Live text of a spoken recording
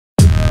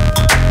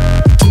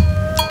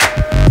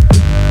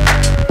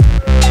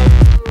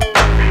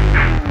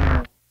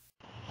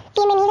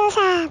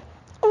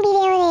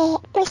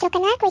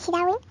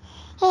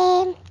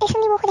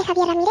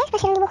Javier Ramirez, va a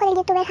ser un dibujo del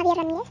youtuber Javier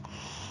Ramirez.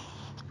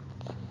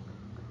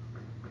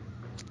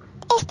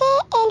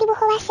 El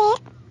dibujo va a ser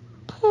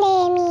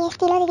de mi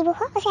estilo de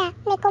dibujo, o sea,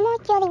 de cómo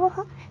yo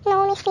dibujo,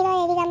 no un estilo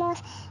de, digamos,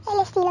 el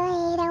estilo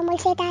de Dragon Ball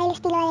Z, el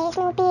estilo de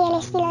Snoopy, el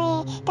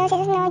estilo de todos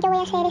esos, no, yo voy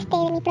a hacer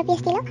de mi propio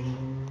estilo.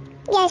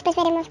 Ya después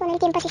veremos con el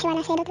tiempo si se van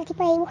a hacer otro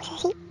tipo de dibujos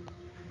así.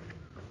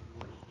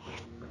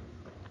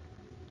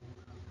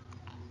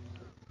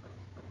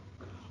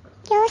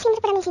 Yo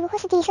siempre para mis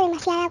dibujos utilizo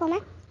demasiada goma,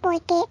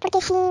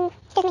 porque si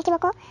usted me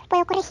equivocó,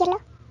 puedo corregirlo.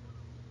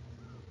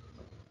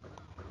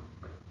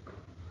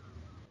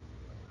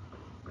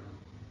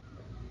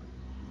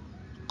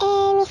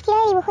 Mi estilo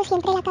de dibujo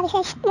siempre la cabeza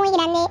es muy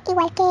grande,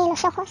 igual que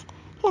los ojos.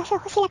 Los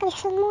ojos y la cabeza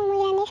son muy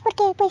grandes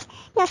porque pues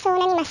no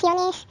son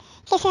animaciones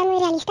que sean muy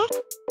realistas.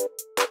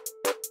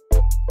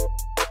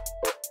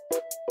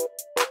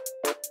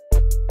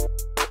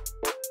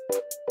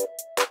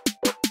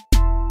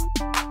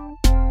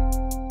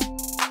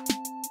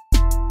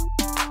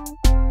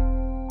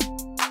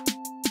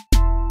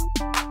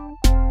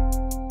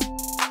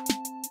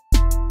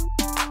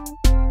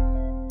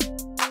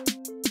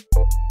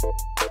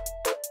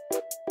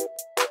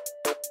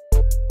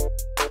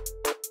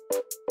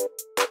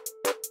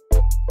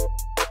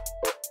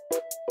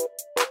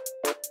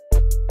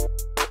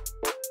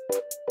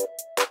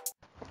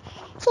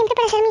 Siempre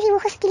para hacer mis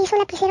dibujos utilizo un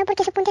lapicero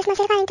porque su punta es más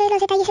delgada, entonces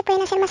los detalles se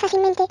pueden hacer más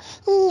fácilmente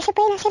y se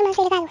pueden hacer más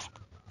delgados.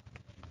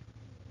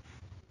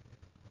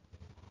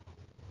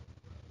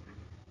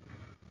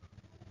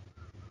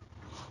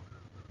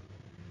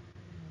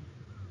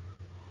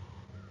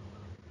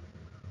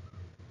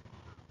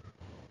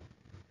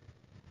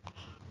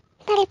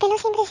 Para el pelo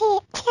siempre se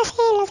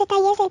hacen los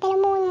detalles del pelo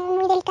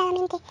muy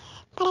delicadamente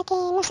para que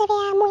no se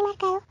vea muy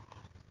marcado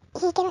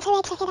y que no se vea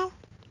exagerado.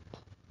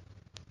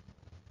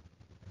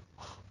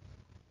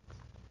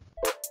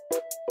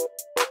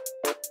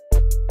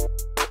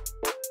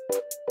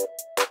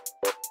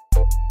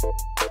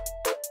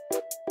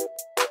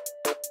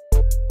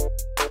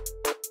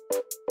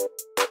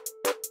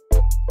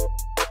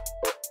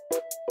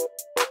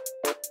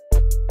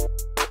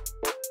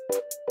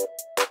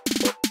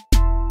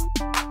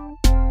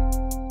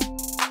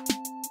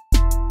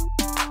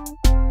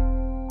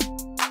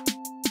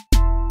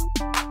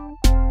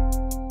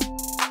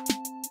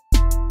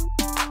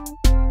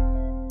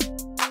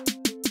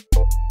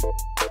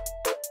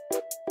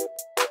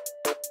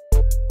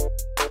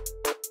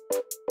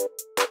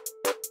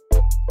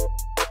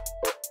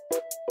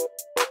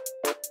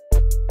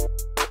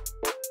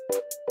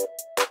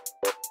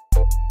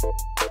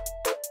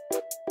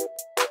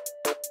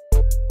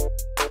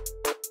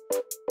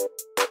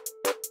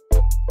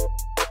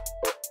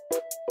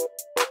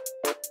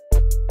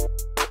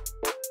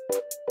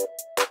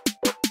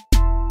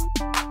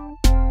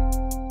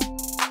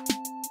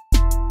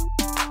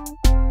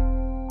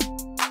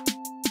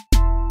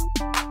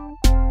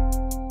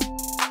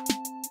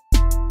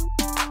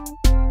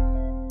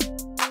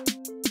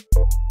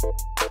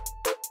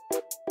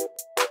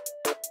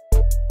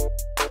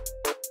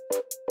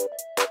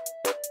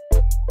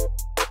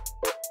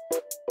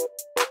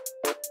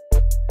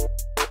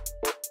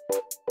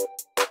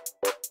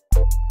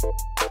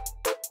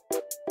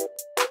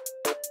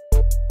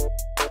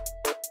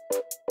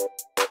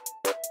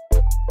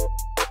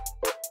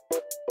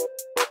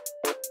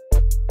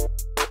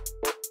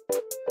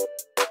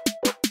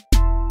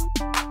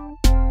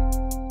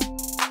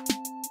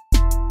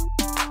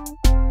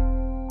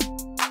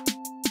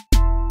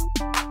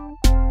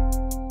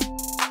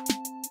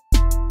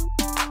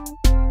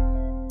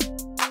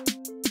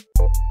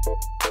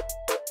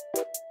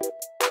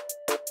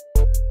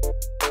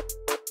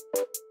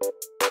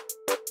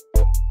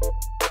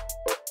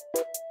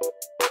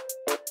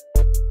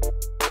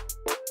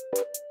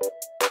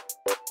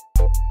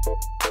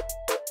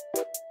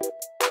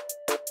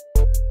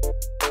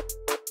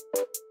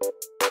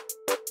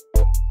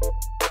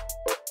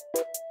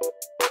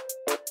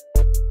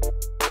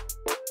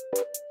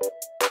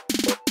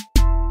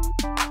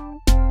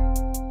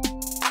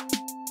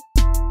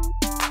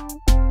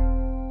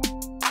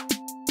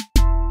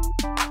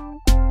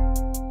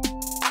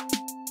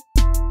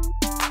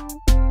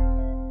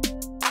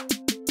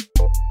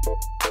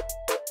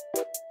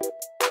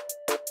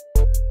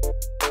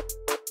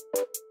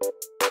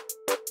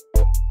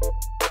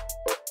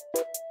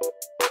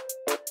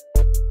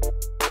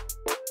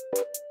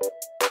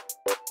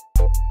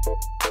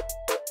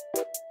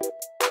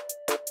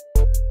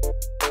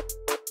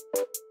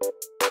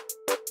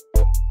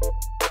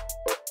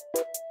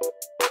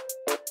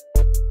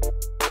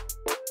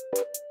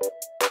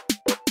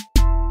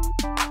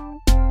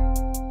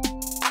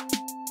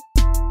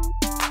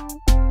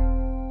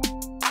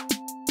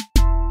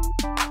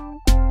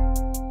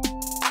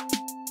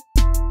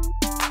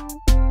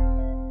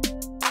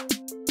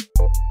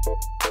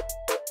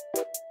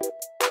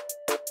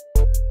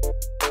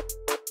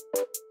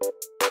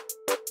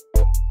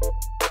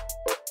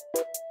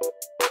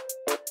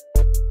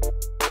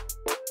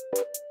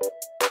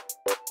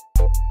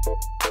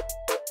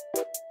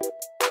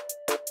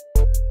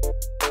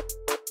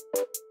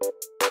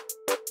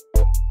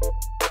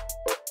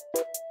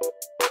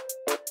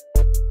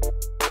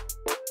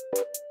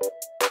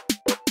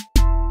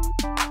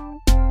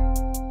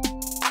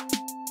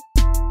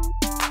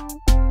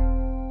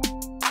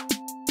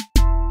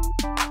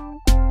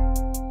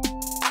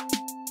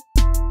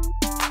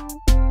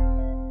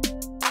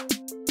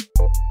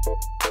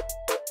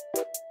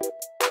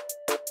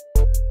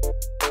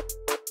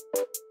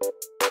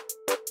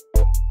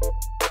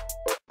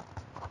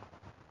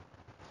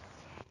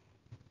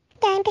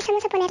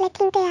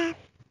 tinte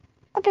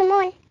o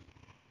plumón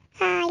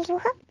al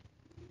dibujo.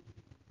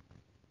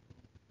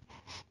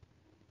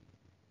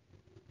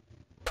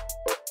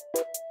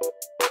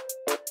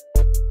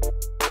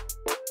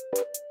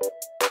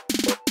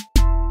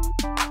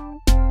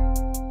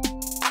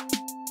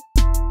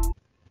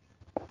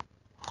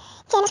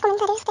 Ya en los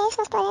comentarios ustedes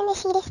nos pueden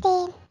decir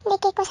de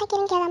qué cosa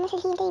quieren que hagamos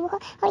el siguiente dibujo.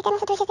 Ahorita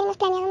nosotros ya tenemos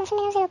planeado más o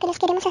menos de lo que los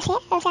queremos hacer,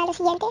 o sea, los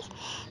siguientes,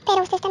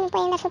 pero ustedes también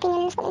pueden dar su opinión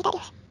en los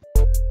comentarios.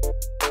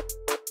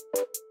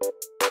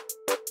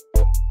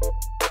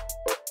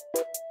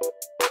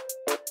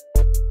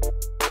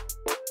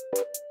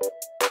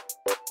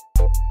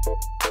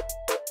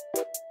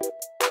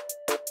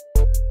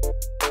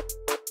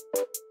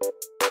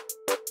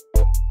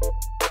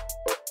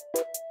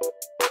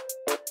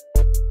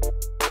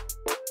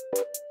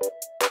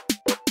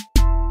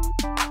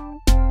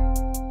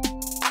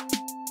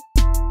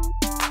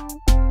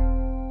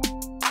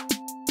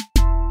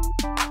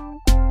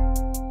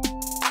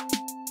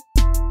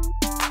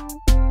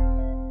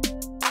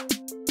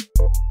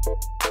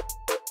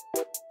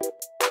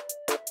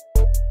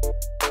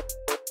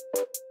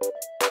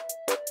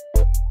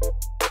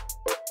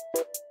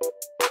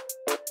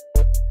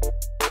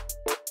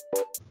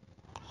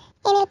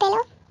 En el pelo,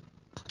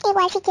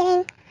 igual si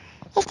quieren,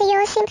 yo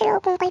siempre lo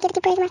hago con cualquier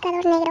tipo de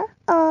marcador negro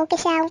o que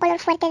sea un color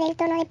fuerte del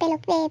tono de pelo,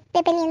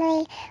 dependiendo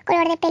del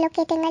color de pelo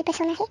que tenga el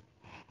personaje.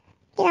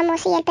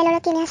 Digamos, si el pelo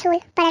lo tiene azul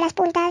para las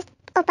puntas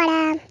o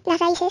para las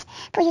raíces,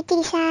 voy a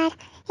utilizar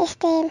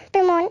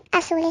plumón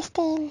azul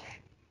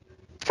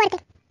fuerte.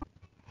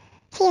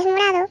 Si es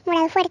morado,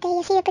 morado fuerte, y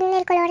así depende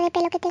del color de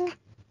pelo que tenga.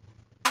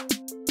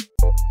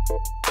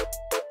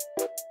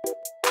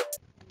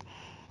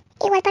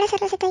 Igual para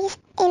hacer los detalles,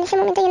 en ese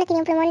momento yo no tenía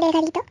un plumón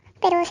delgadito,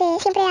 pero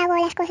siempre hago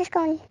las cosas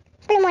con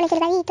plumones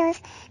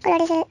delgaditos,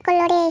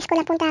 colores con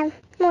la punta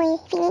muy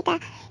finita,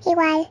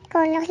 igual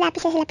con los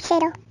lápices de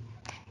lapicero.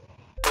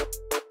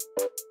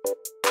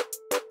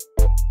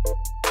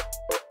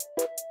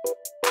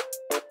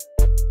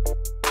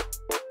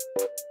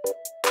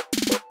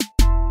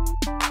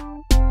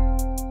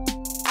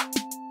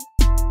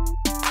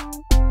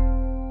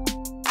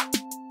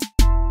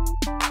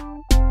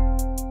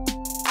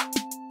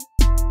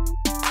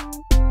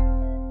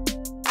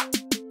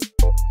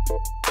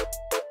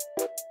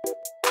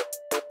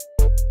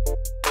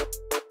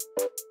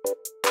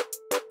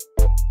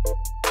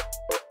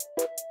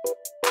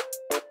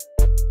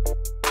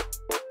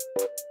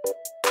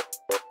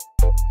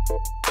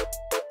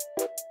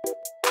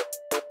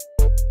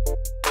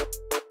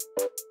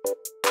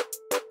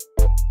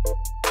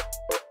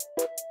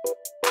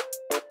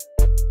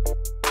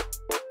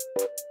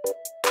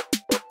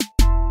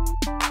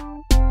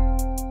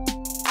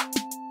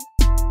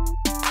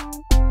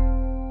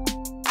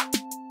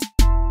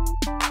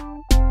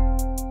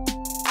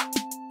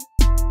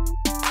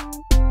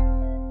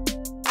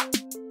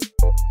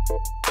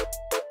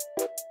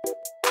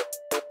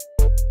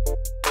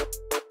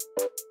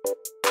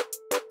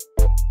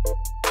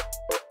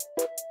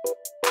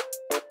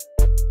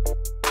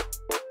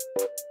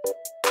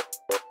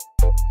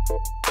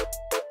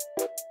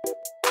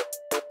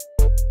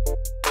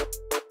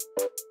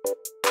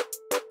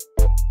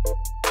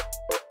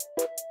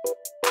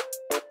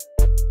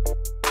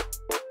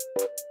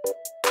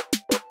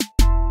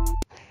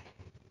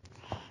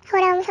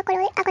 Ahora vamos a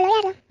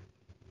colorearlo.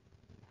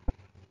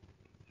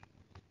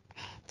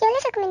 Yo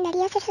les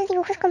recomendaría hacer sus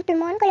dibujos con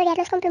plumón,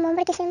 colorearlos con plumón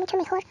porque se ve mucho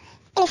mejor.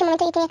 En ese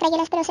momento yo tenía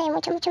crayolas, pero se ve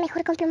mucho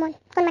mejor con plumón,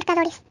 con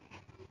marcadores.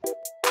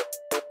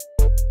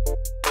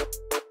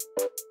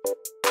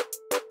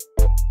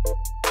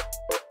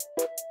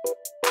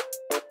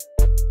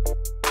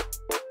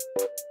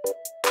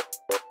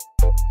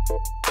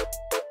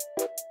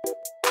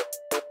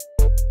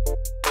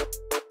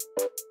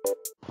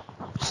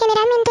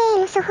 Generalmente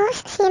en los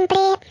ojos siempre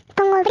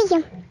pongo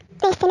brillo.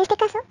 En este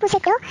caso puse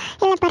yo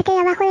en la parte de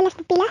abajo de las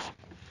pupilas.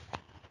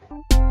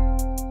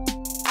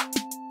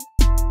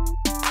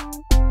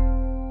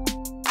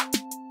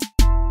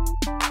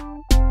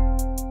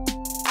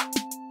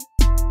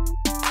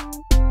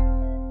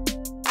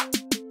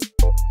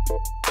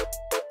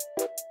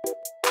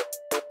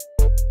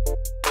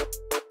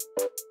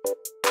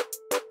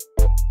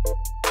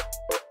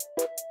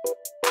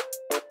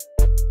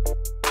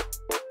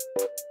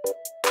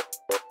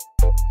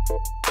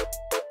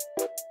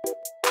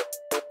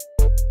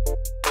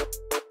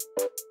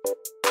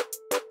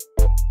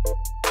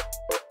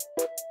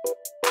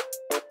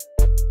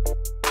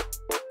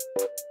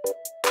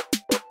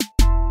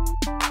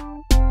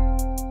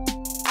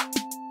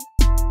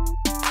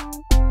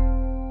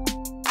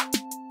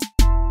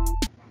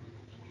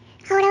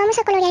 Vamos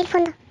a colorear el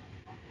fondo.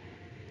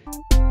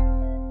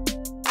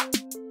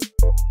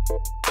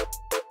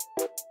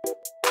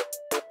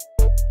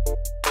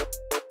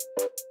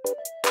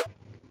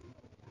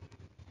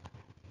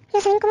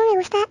 Ya saben cómo me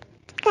gusta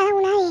cada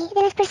una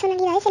de las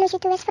personalidades de los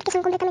youtubers porque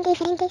son completamente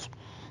diferentes,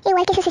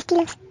 igual que sus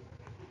estilos.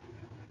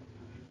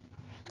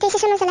 Entonces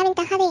eso nos da la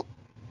ventaja de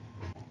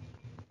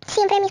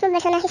siempre el mismo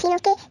personaje, sino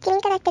que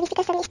tienen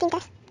características tan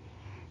distintas.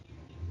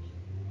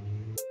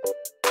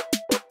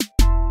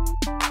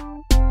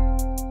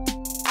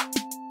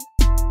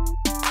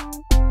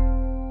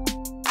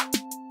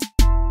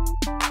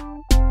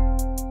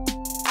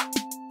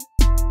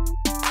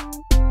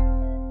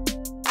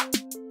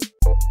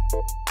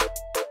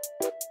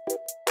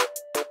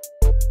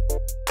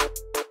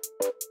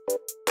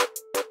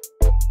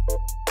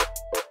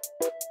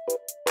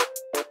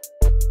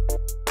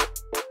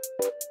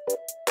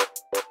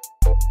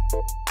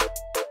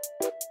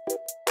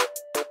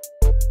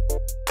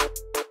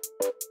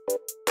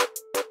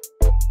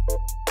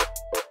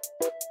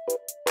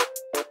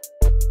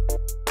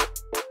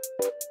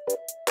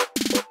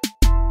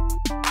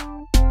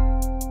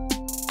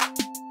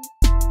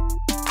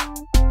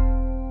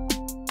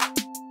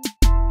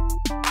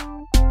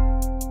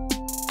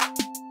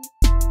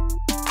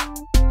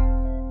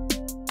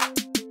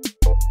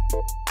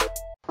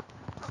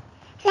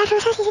 Las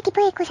rosas y ese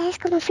tipo de cosas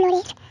como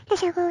flores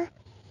las hago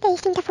de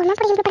distinta forma.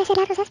 Por ejemplo, para hacer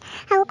las rosas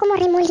hago como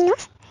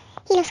remolinos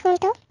y los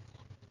junto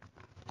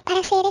para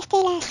hacer las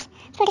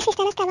flores que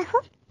están hasta abajo,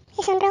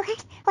 que son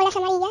rojas, o las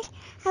amarillas,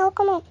 hago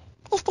como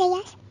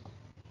estrellas,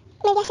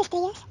 medias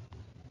estrellas.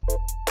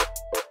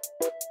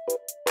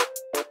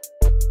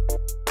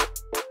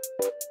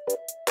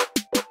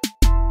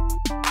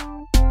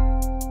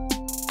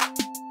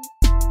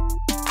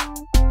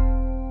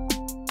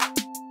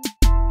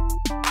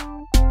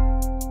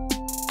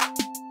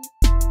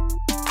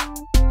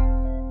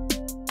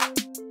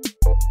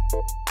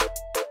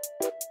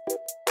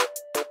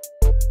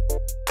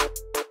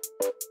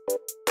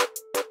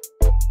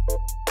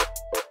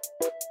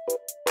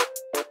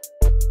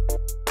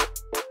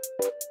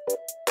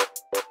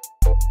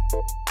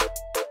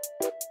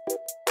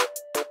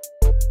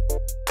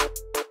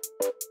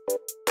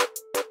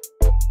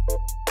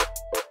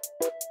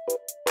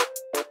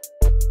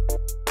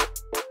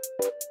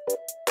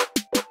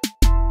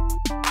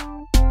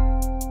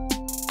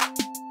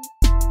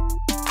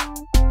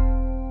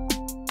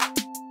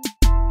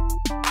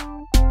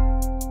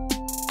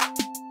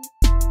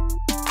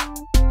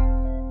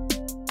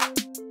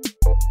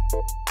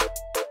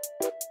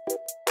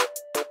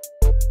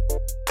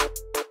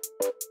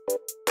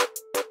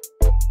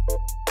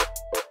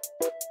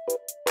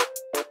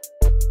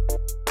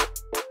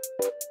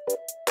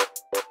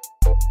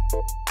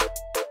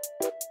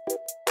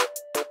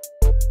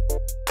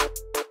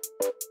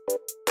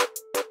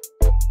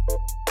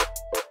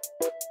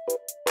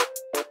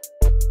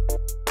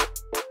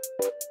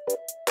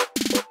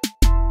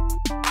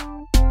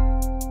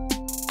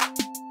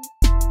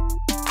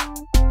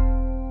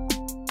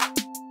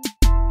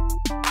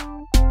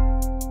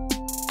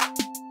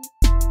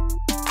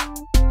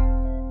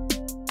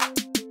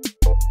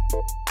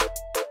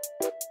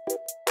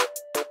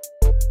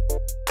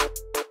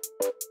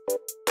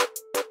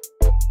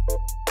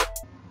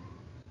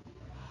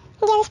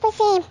 Ya después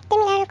de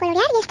terminar de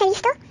colorear, ya está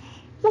listo.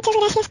 Muchas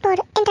gracias por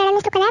entrar a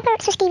nuestro canal,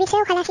 por suscribirse,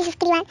 ojalá se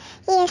suscriban.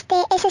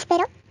 Y eso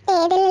espero.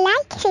 Denle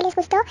like si les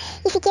gustó.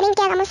 Y si quieren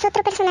que hagamos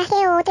otro personaje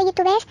o otro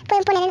youtuber,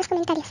 pueden poner en los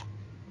comentarios.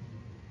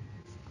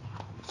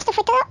 Esto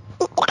fue todo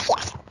y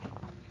gracias.